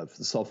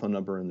cell phone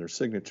number in their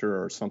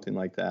signature or something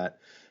like that.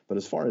 But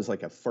as far as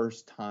like a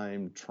first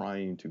time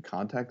trying to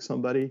contact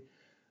somebody,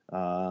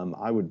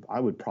 I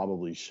would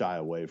probably shy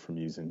away from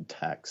using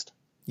text.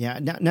 Yeah.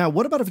 Now,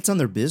 what about if it's on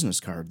their business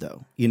card,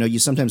 though?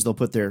 Sometimes they'll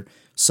put their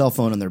cell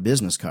phone on their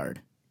business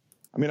card.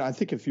 I mean, I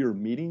think if you're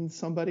meeting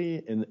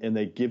somebody and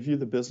they give you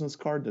the business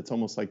card, that's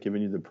almost like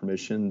giving you the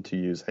permission to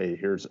use, hey,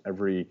 here's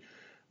every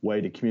way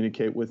to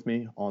communicate with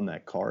me on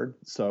that card.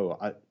 So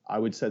I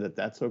would say that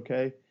that's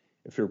okay.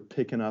 If you're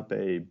picking up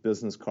a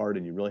business card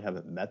and you really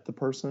haven't met the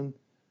person,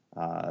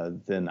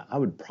 then I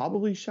would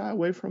probably shy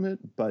away from it.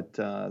 But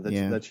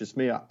that's just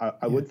me.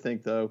 I would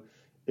think, though,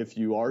 if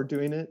you are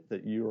doing it,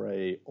 that you're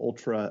a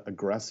ultra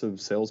aggressive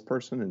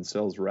salesperson and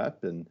sales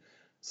rep and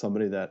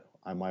somebody that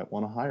I might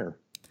want to hire.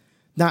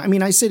 Now, I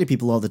mean, I say to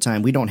people all the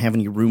time, we don't have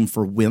any room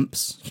for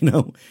wimps,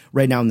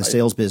 right now in the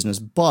sales business.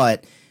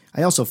 But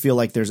I also feel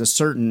like there's a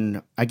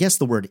certain, I guess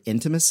the word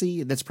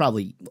intimacy, that's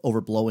probably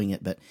overblowing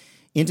it, but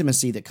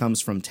intimacy that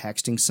comes from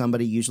texting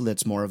somebody. Usually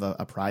that's more of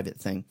a private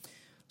thing.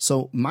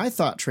 So my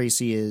thought,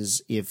 Tracy,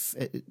 is it's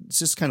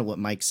just kind of what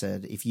Mike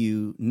said. If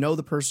you know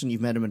the person,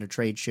 you've met them at a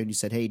trade show, and you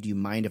said, hey, do you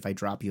mind if I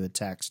drop you a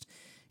text?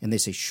 And they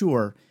say,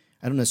 sure.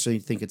 I don't necessarily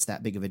think it's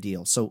that big of a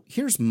deal. So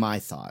here's my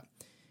thought.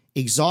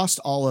 Exhaust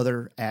all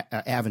other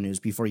avenues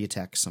before you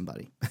text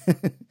somebody.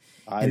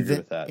 I agree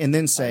with that. And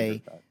then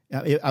say,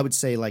 I would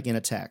say like in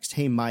a text,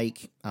 hey,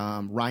 Mike,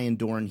 Ryan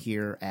Dorn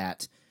here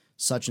at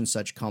such and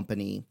such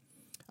company.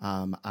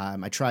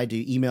 I tried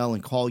to email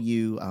and call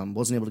you,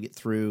 wasn't able to get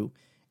through.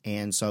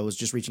 And so I was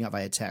just reaching out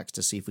via text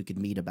to see if we could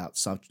meet about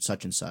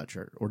such and such,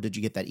 or did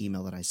you get that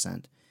email that I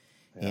sent?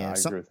 Yeah, I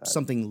agree with that.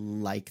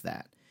 Something like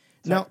that.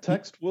 Now,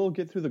 text will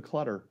get through the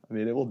clutter. I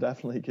mean, it will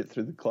definitely get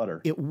through the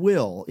clutter. It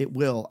will.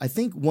 I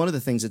think one of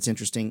the things that's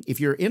interesting, if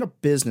you're in a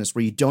business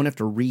where you don't have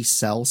to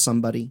resell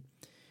somebody,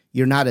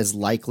 you're not as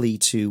likely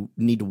to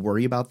need to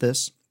worry about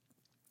this.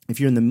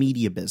 If you're in the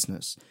media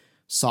business,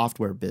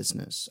 software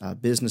business,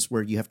 business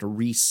where you have to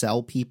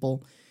resell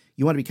people,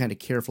 you want to be kind of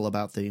careful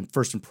about the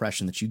first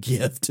impression that you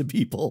give to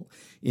people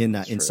in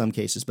some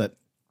cases. But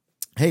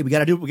hey, we got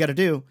to do what we got to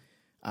do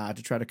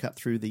to try to cut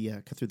through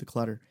the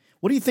clutter.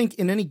 What do you think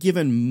in any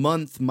given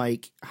month,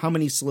 Mike? How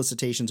many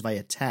solicitations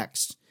via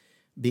text,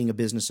 being a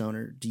business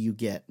owner, do you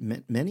get?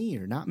 Many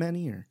or not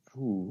many? Or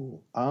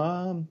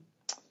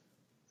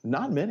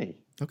not many.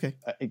 Okay.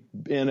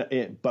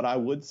 But I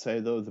would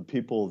say, though, the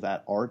people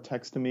that are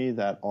texting me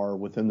that are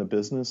within the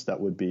business, that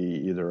would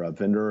be either a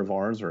vendor of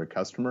ours or a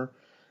customer.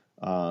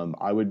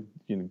 I would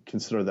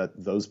consider that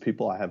those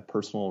people I have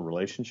personal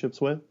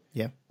relationships with,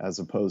 as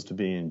opposed to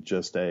being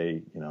just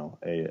a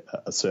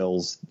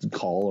sales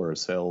call or a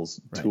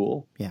sales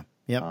tool. Yeah.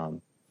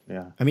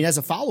 I mean, as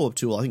a follow-up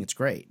tool, I think it's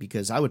great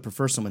because I would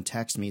prefer someone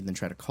text me than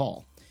try to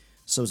call.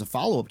 So as a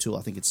follow-up tool,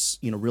 I think it's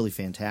really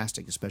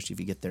fantastic, especially if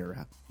you get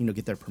their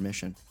get their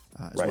permission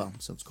as well.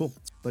 So it's cool.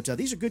 But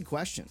these are good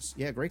questions.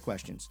 Yeah, great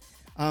questions.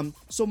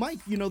 So Mike,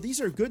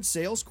 these are good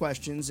sales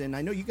questions, and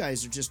I know you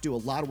guys just do a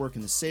lot of work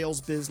in the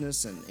sales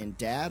business and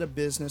data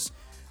business.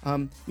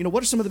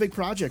 What are some of the big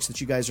projects that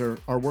you guys are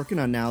working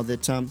on now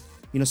that some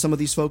of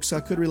these folks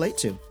could relate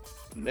to?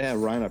 Yeah,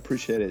 Ryan, I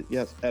appreciate it.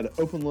 Yes, at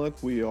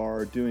OpenLook, we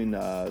are doing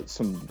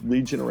some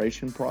lead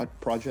generation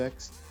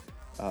projects.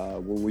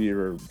 Where we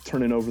are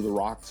turning over the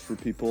rocks for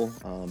people.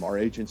 Our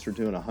agents are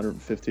doing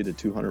 150 to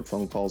 200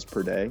 phone calls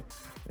per day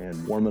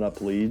and warming up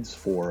leads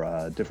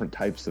for different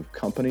types of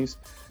companies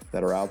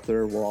that are out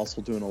there. We're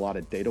also doing a lot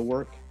of data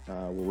work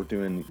where we're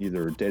doing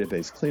either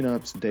database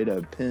cleanups,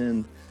 data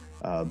pin,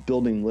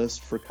 building lists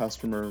for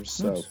customers.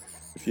 So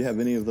if you have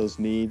any of those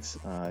needs,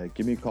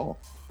 give me a call.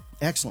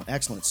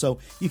 Excellent. So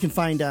you can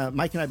find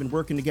Mike and I have been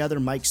working together.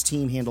 Mike's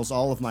team handles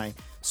all of my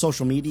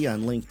social media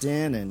on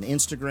LinkedIn and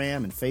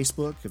Instagram and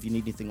Facebook. If you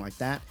need anything like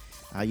that,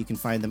 you can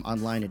find them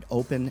online at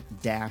open-look.com,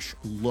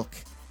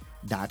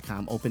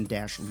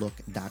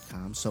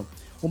 open-look.com. So,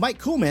 well, Mike,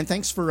 cool, man.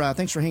 Thanks for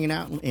hanging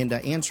out and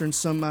answering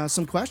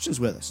some questions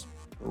with us.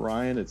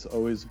 Ryan, it's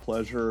always a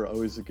pleasure,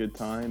 always a good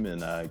time,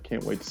 and I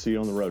can't wait to see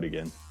you on the road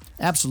again.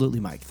 Absolutely,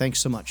 Mike.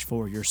 Thanks so much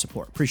for your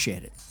support.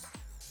 Appreciate it.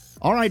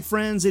 All right,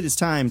 friends, it is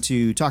time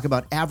to talk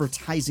about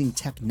advertising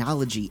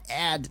technology,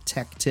 ad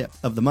tech tip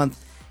of the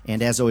month.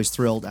 And as always,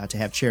 thrilled to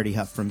have Charity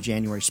Huff from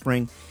January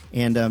Spring.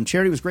 And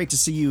Charity, it was great to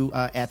see you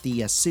at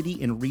the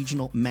City and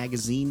Regional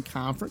Magazine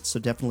Conference. So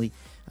definitely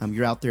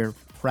you're out there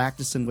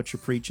practicing what you're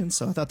preaching.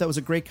 So I thought that was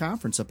a great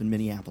conference up in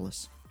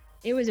Minneapolis.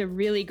 It was a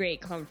really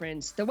great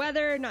conference. The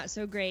weather, not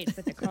so great,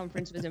 but the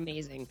conference was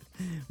amazing.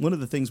 One of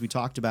the things we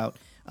talked about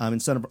in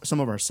some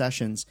of our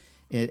sessions,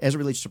 as it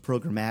relates to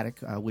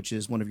programmatic, which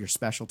is one of your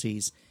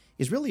specialties,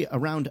 is really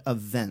around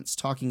events,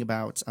 talking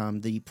about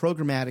the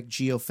programmatic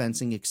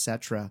geofencing, et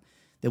cetera,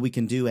 that we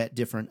can do at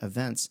different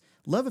events.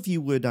 Love if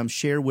you would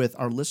share with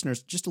our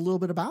listeners just a little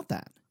bit about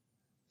that.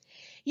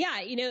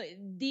 Yeah,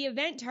 the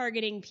event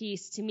targeting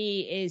piece to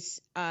me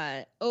is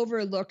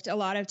overlooked a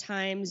lot of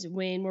times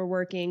when we're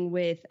working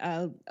with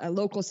a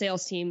local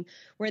sales team,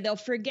 where they'll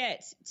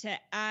forget to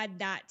add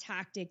that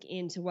tactic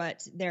into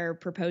what they're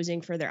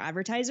proposing for their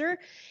advertiser.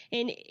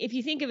 And if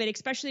you think of it,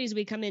 especially as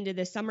we come into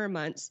the summer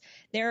months,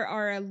 there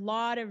are a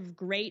lot of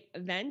great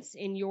events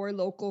in your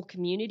local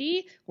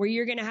community where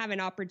you're going to have an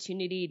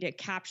opportunity to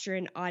capture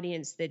an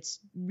audience that's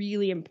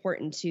really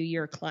important to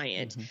your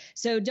client. Mm-hmm.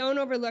 So don't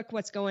overlook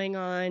what's going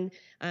on.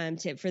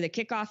 For the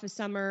kickoff of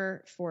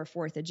summer, for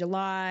 4th of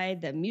July,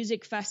 the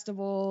music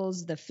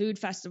festivals, the food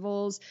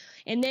festivals,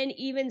 and then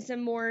even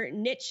some more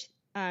niche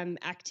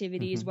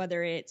activities,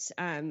 whether it's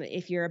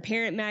if you're a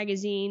parent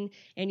magazine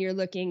and you're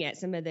looking at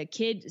some of the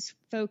kids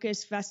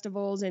focused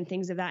festivals and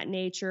things of that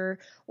nature,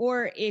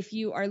 or if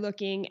you are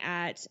looking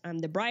at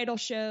the bridal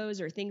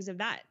shows or things of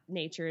that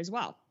nature as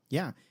well.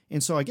 Yeah.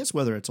 And so I guess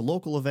whether it's a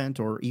local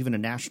event or even a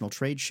national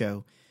trade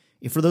show,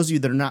 for those of you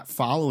that are not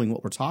following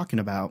what we're talking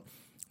about,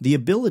 the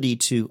ability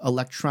to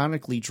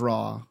electronically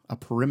draw a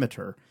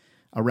perimeter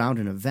around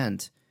an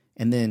event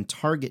and then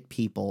target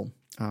people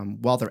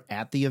while they're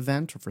at the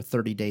event or for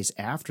 30 days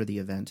after the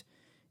event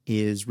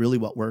is really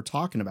what we're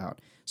talking about.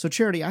 So,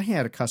 Charity, I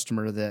had a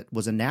customer that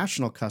was a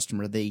national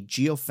customer. They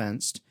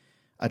geofenced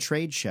a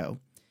trade show,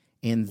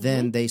 and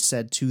then they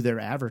said to their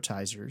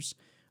advertisers,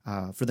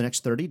 for the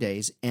next 30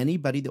 days,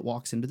 anybody that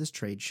walks into this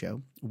trade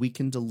show, we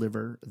can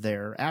deliver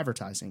their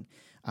advertising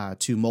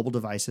to mobile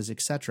devices,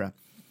 etc.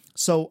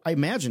 So I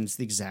imagine it's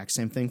the exact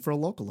same thing for a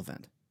local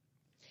event.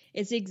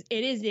 It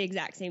is the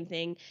exact same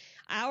thing.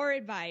 Our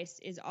advice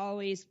is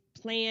always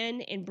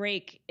plan and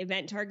break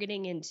event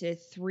targeting into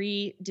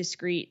 3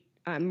 discrete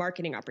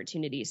marketing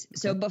opportunities. Okay.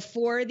 So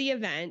before the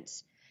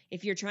event,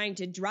 if you're trying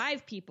to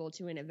drive people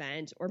to an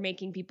event or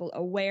making people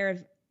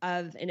aware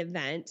of an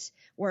event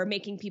or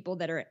making people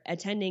that are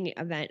attending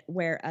an event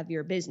aware of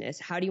your business,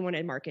 how do you want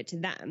to market to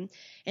them?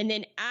 And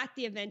then at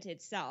the event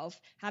itself,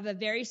 have a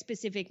very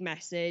specific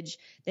message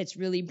that's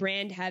really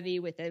brand heavy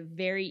with a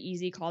very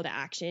easy call to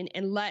action,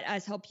 and let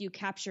us help you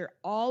capture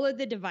all of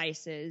the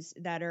devices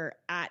that are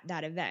at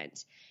that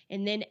event.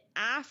 And then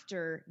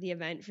after the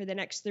event for the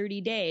next 30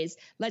 days,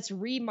 let's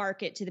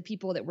remarket to the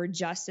people that were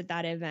just at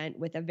that event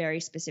with a very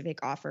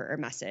specific offer or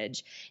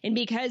message. And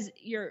because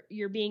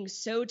you're being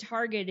so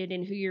targeted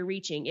in who you're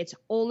reaching, it's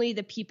only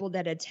the people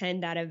that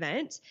attend that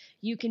event.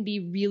 You can be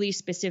really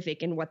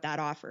specific in what that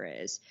offer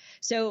is.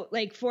 So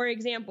like, for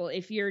example,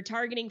 if you're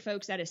targeting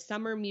folks at a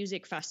summer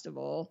music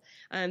festival,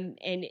 and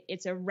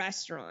it's a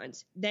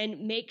restaurant,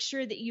 then make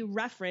sure that you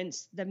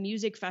reference the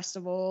music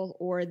festival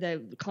or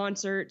the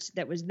concert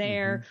that was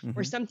there,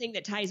 or something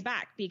that ties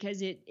back,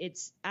 because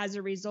it's as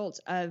a result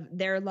of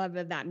their love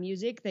of that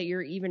music that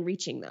you're even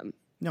reaching them.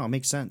 No, it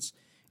makes sense.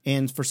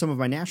 And for some of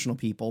my national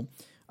people,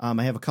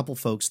 I have a couple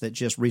folks that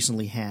just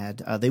recently had,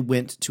 they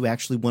went to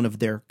actually one of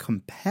their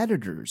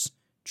competitors'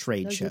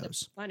 trade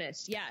shows.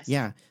 Funnest, yes.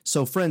 Yeah.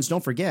 So friends,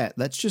 don't forget,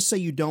 let's just say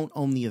you don't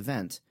own the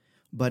event,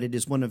 but it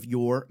is one of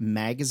your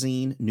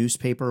magazine,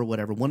 newspaper, or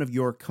whatever, one of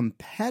your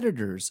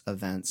competitors'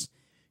 events.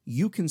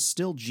 You can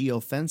still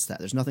geofence that.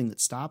 There's nothing that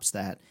stops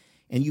that.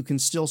 And you can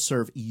still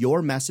serve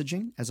your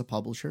messaging as a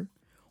publisher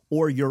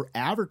or your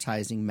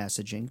advertising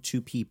messaging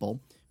to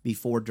people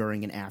before,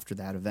 during, and after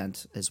that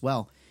event as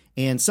well.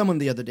 And someone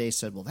the other day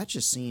said, well, that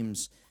just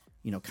seems,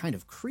 kind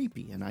of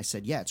creepy. And I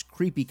said, yeah, it's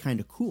creepy, kind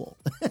of cool.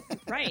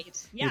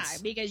 Right. Yeah,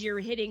 because you're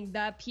hitting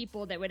the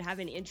people that would have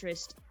an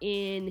interest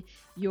in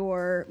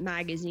your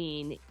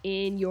magazine,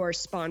 in your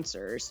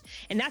sponsors.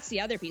 And that's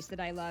the other piece that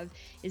I love,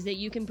 is that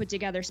you can put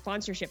together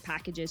sponsorship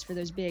packages for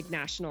those big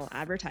national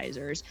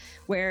advertisers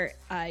where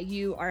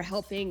you are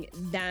helping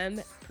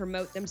them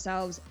promote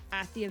themselves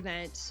at the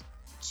event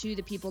to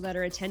the people that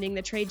are attending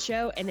the trade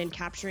show, and then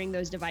capturing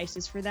those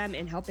devices for them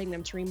and helping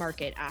them to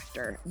remarket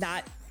after.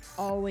 That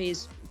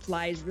always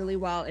flies really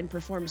well and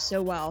performs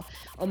so well.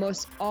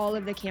 Almost all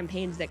of the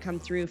campaigns that come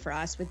through for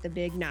us with the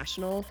big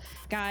national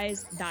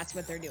guys, that's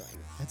what they're doing.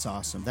 That's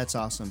awesome. That's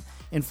awesome.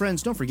 And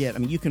friends, don't forget,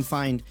 you can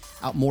find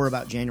out more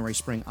about January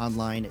Spring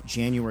online at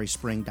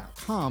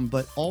januaryspring.com,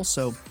 but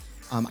also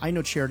I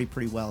know Charity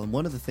pretty well, and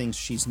one of the things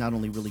she's not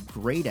only really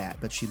great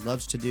at, but she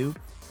loves to do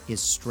is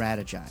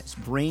strategize,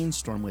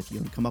 brainstorm with you,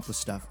 and come up with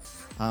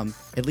stuff.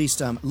 At least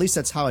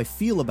that's how I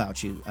feel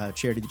about you,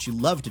 Charity, that you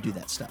love to do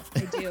that stuff.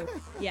 I do.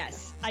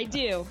 Yes, I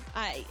do.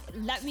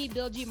 Let me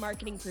build you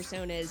marketing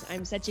personas.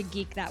 I'm such a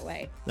geek that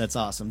way. That's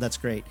awesome. That's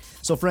great.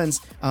 So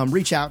friends,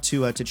 reach out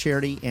to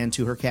Charity and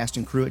to her cast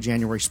and crew at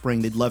January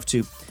Spring. They'd love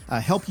to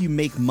help you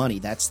make money.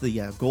 That's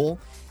the goal.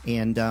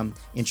 And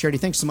Charity,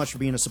 thanks so much for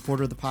being a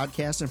supporter of the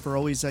podcast and for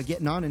always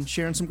getting on and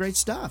sharing some great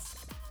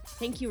stuff.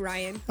 Thank you,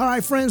 Ryan. All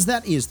right, friends,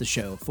 that is the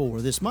show for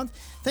this month.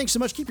 Thanks so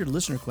much. Keep your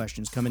listener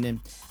questions coming in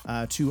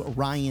to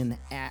Ryan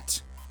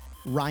at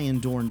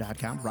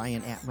RyanDorn.com,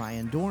 Ryan at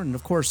RyanDorn. And,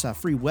 of course,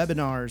 free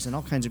webinars and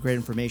all kinds of great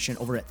information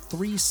over at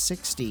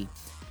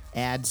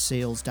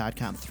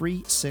 360adsales.com,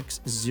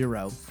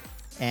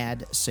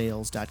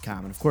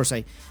 360adsales.com. And, of course,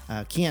 I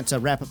can't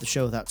wrap up the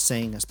show without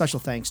saying a special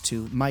thanks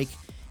to Mike,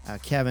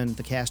 Kevin,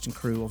 the cast and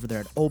crew over there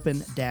at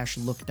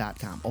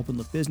open-look.com. Open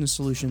Look Business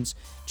Solutions,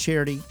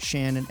 Charity,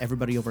 Shannon,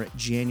 everybody over at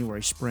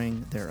January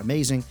Spring. They're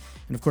amazing.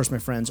 And, of course, my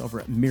friends over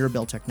at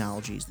Mirabel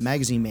Technologies, the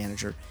magazine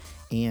manager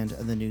and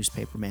the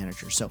newspaper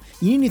manager. So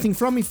you need anything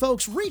from me,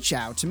 folks, reach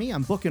out to me.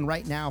 I'm booking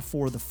right now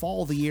for the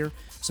fall of the year.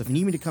 So if you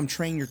need me to come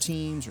train your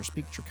teams or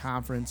speak at your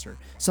conference or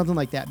something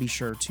like that, be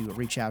sure to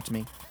reach out to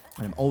me.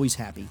 And I'm always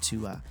happy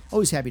to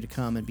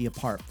come and be a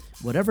part,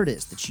 whatever it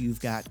is that you've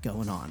got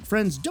going on.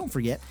 Friends, don't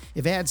forget,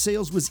 if ad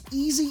sales was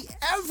easy,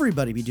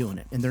 everybody be doing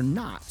it, and they're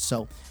not.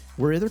 So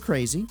we're either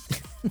crazy,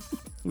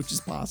 which is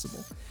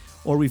possible,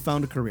 or we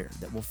found a career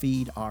that will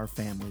feed our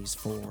families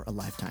for a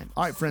lifetime.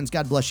 All right, friends,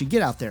 God bless you.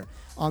 Get out there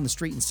on the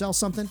street and sell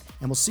something,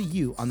 and we'll see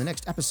you on the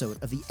next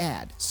episode of the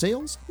Ad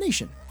Sales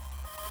Nation.